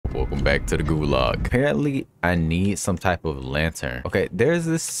Welcome back to the gulag. Apparently, I need some type of lantern. Okay, there's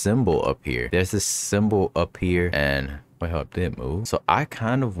this symbol up here. And wait, hold up, did it move? So I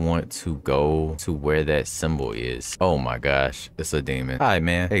kind of want to go to where that symbol is. Oh my gosh, it's a demon. Hi,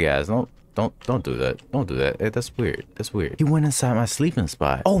 man. Hey guys, don't do that. Don't do that. Hey, that's weird. That's weird. He went inside my sleeping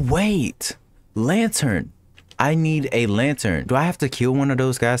spot. Oh wait, lantern. I need a lantern. Do I have to kill one of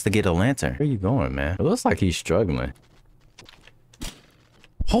those guys to get a lantern? Where you going, man? It looks like he's struggling.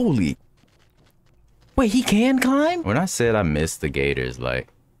 Holy. Wait, he can climb? When I said I missed the gators, like,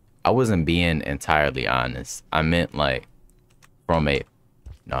 I wasn't being entirely honest. I meant like from a,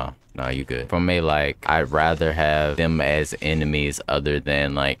 no, you good. From a like, I'd rather have them as enemies other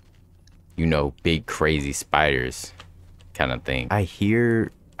than like, you know, big crazy spiders kind of thing. I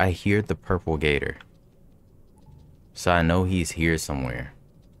hear the purple gator. So I know he's here somewhere.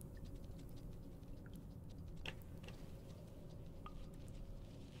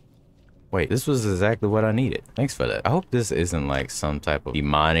 Wait, this was exactly what I needed. Thanks for that. I hope this isn't like some type of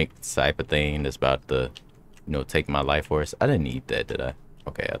demonic type of thing that's about to, you know, take my life force. I didn't need that, did I?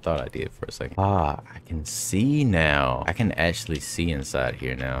 Okay, I thought I did for a second. Ah, I can see now. I can actually see inside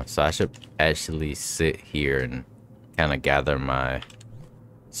here now. So I should actually sit here and kind of gather my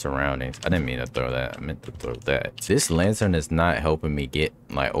surroundings. I didn't mean to throw that. I meant to throw that. This lantern is not helping me get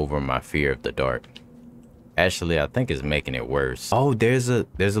like over my fear of the dark. Actually, I think it's making it worse. Oh, there's a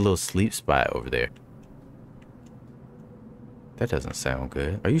little sleep spot over there. That doesn't sound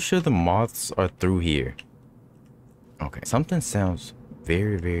good. Are you sure the moths are through here? Okay, something sounds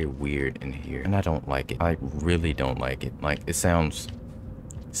very, very weird in here, and I don't like it. I really don't like it. Like, it sounds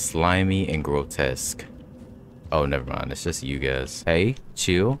slimy and grotesque. Oh, never mind. It's just you guys. Hey,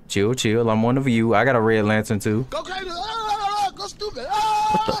 chill. I'm one of you. I got a red lantern too. Go crazy. Go stupid.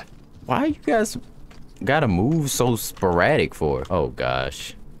 What the? Why you guys gotta move so sporadic for? Oh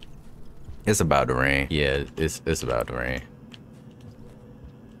gosh. It's about to rain. Yeah, it's about to rain.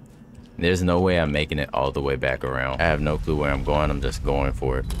 There's no way I'm making it all the way back around. I have no clue where I'm going. I'm just going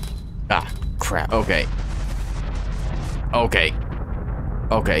for it. Ah, crap. Okay.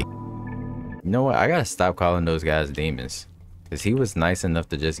 You know what? I gotta stop calling those guys demons. Because he was nice enough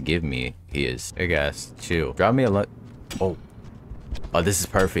to just give me his. Hey guys, chill. Drop me a lot. Oh, this is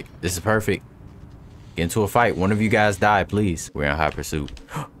perfect. This is perfect. Get into a fight. One of you guys die, please. We're in hot pursuit.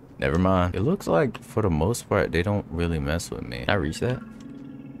 Never mind. It looks like for the most part, they don't really mess with me. Can I reach that?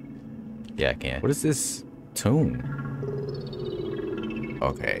 Yeah, I can. What is this tune?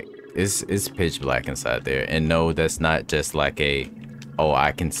 Okay. It's pitch black inside there. And no, that's not just like a, oh,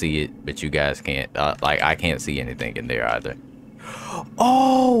 I can see it, but you guys can't. Like, I can't see anything in there either.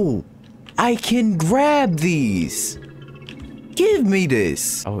 Oh, I can grab these. Give me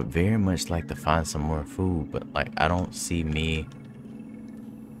this. I would very much like to find some more food, but like, I don't see me.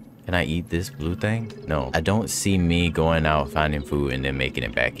 Can I eat this blue thing? No, I don't see me going out finding food and then making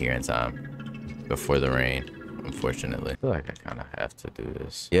it back here in time before the rain, unfortunately. I feel like I kind of have to do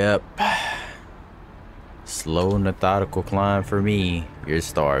this. Yep. Slow, methodical climb for me. You're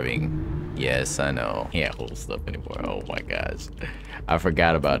starving. Yes, I know. Can't hold stuff anymore. Oh my gosh. I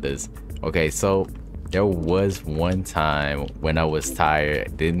forgot about this. Okay, so there was one time when I was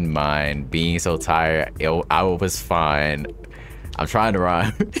tired. Didn't mind being so tired. I was fine. I'm trying to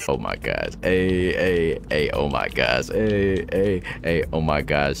rhyme. Oh my gosh. Hey, oh my gosh. Hey, oh my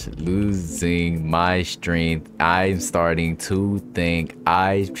gosh. Losing my strength. I'm starting to think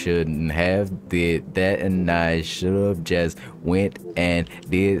I shouldn't have did that, and I should have just went and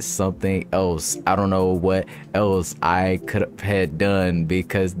did something else. I don't know what else I could have had done,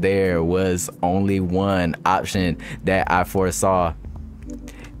 because there was only one option that I foresaw.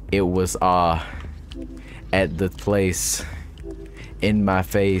 It was at the place in my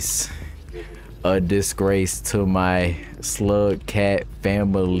face, a disgrace to my slug cat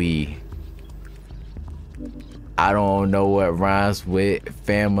family. I don't know what rhymes with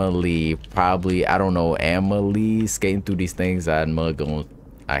family. Probably, I don't know, Emily. Skating through these things, I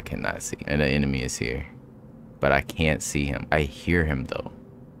cannot see. And the enemy is here, but I can't see him. I hear him though.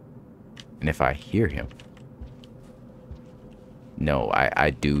 And if I hear him, no,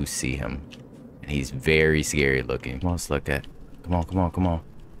 I do see him. And he's very scary looking. Come on, slug cat. Come on.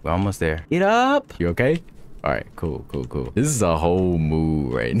 We're almost there. Get up. You okay? All right, cool. This is a whole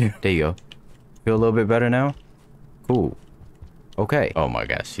mood right now. There you go. Feel a little bit better now? Cool. Okay. Oh my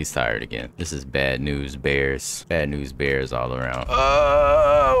gosh, she's tired again. This is bad news bears. Bad news bears all around.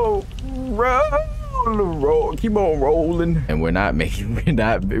 Oh, roll. Keep on rolling. And we're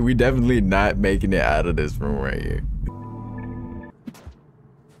definitely not making it out of this room right here.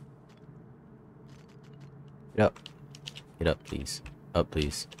 Yep. Get up, please. Up,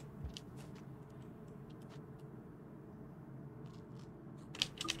 please.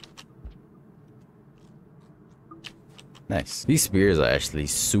 Nice. These spears are actually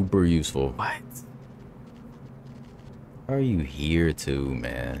super useful. What? How are you here too,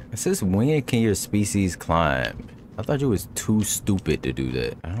 man? It says, when can your species climb? I thought you was too stupid to do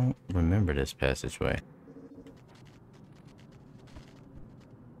that. I don't remember this passageway.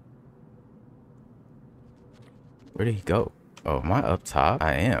 Where did he go? Oh, am I up top?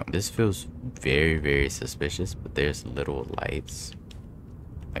 I am. This feels very, very suspicious, but there's little lights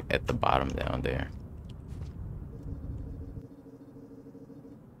like at the bottom down there.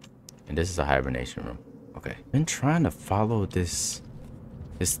 And this is a hibernation room. Okay. Been trying to follow this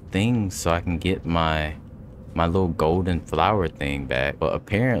thing so I can get my little golden flower thing back, but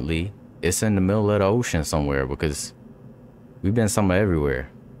apparently it's in the middle of the ocean somewhere because we've been somewhere everywhere.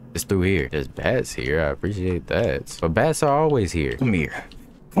 It's through here. There's bats here. I appreciate that. But bats are always here. Come here.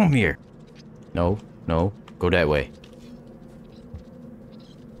 Come here. No, no. Go that way.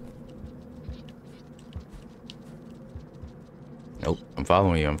 Nope. I'm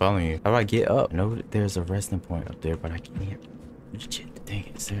following you. I'm following you. How do I get up? No, there's a resting point up there, but I can't reach it. Dang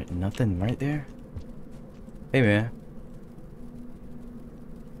it. Is there nothing right there? Hey, man.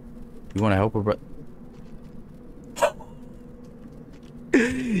 You want to help her, bro?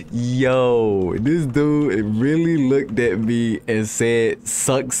 Yo, this dude really looked at me and said,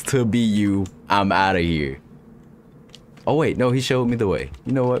 "Sucks to be you. I'm out of here." Oh wait, no, he showed me the way.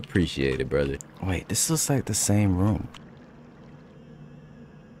 You know what? Appreciate it, brother. Wait, this looks like the same room.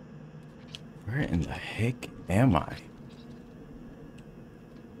 Where in the heck am I?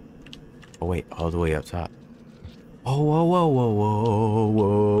 Oh wait, all the way up top. Oh, whoa, whoa, whoa, whoa,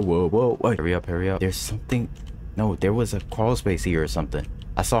 whoa, whoa, whoa. Wait, hurry up, hurry up. There's something. No, there was a crawl space here or something.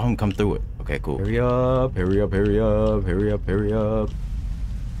 I saw him come through it. Okay, cool. Hurry up, hurry up, hurry up, hurry up, hurry up.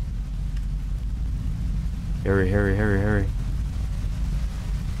 Hurry, hurry, hurry, hurry.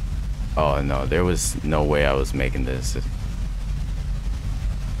 Oh, no, there was no way I was making this.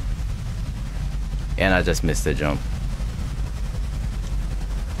 And I just missed the jump.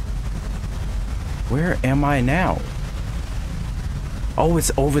 Where am I now? Oh,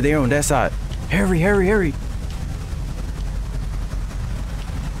 it's over there on that side. Hurry, hurry, hurry.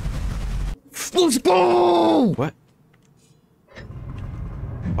 Let's go! What?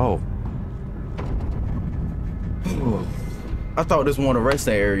 Oh. I thought this was a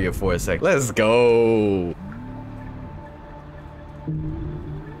resting area for a sec. Let's go.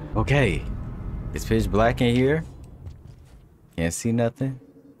 Okay. It's pitch black in here. Can't see nothing.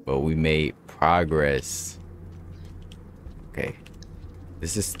 But we made progress. Okay.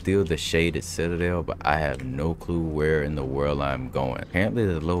 This is still the shaded citadel, but I have no clue where in the world I'm going. Apparently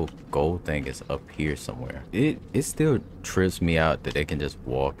the little gold thing is up here somewhere. It still trips me out that they can just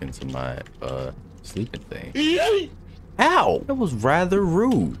walk into my sleeping thing. Ow! That was rather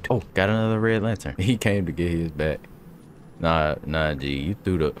rude. Oh, got another red lantern. He came to get his back. Nah, G, you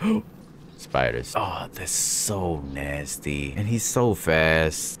threw the spiders. Oh, that's so nasty. And he's so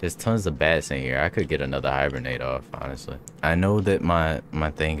fast. There's tons of bats in here. I could get another hibernate off, honestly. I know that my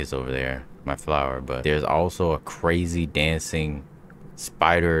thing is over there, my flower, but there's also a crazy dancing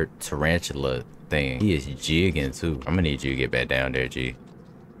spider tarantula thing. He is jigging too. I'm gonna need you to get back down there, G.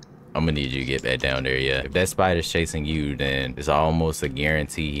 I'm gonna need you to get back down there, yeah. If that spider's chasing you, then it's almost a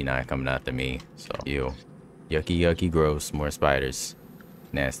guarantee he's not coming after me. So, ew. Yucky, yucky, gross. More spiders.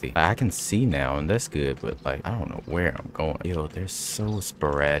 Nasty. I can see now, and that's good, but like, I don't know where I'm going. Yo, they're so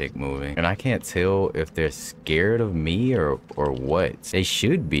sporadic moving, and I can't tell if they're scared of me or what. They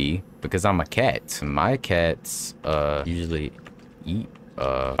should be, because I'm a cat. My cats usually eat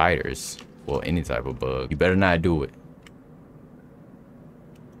spiders. Well, any type of bug. You better not do it.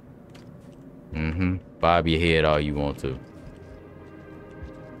 Bob your head all you want to.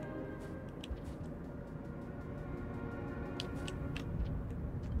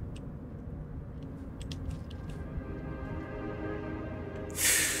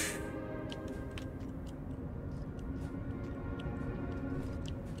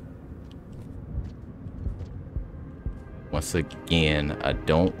 Once again, I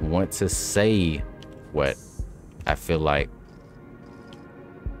don't want to say what I feel like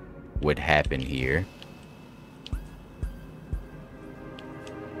would happen here.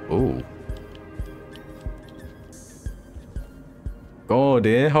 Ooh. Go on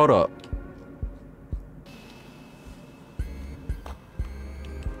then, hold up.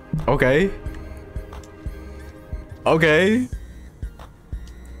 Okay. Okay.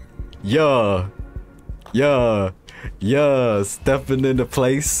 Yeah. Stepping into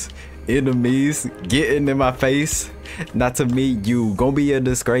place. Enemies getting in my face. Not to me, you gonna be a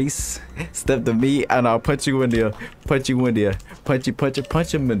disgrace. Step to me and I'll punch you in the, punch him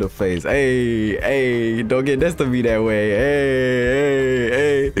in the face. Hey, don't get next to me that way.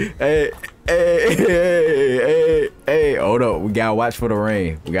 Hey, hold up. We gotta watch for the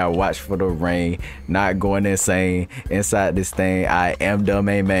rain. Not going insane inside this thing. I am the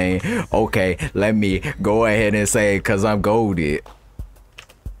main. Okay, let me go ahead and say, cause I'm golded.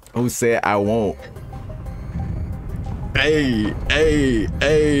 Who said I won't? Hey.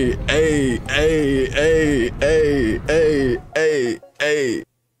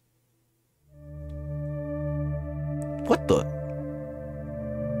 What the?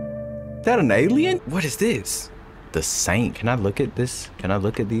 That an alien? What is this? The Saint. Can I look at this? Can I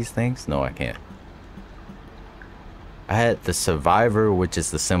look at these things? No, I can't. I had the Survivor, which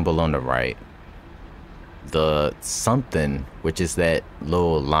is the symbol on the right. The something, which is that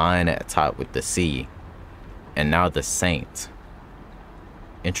little line at the top with the C. And now the Saint.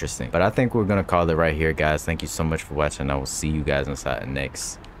 Interesting. But I think we're gonna call it right here, guys. Thank you so much for watching. I will see you guys inside the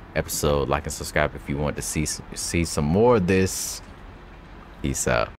next episode. Like and subscribe if you want to see some more of this. Peace out.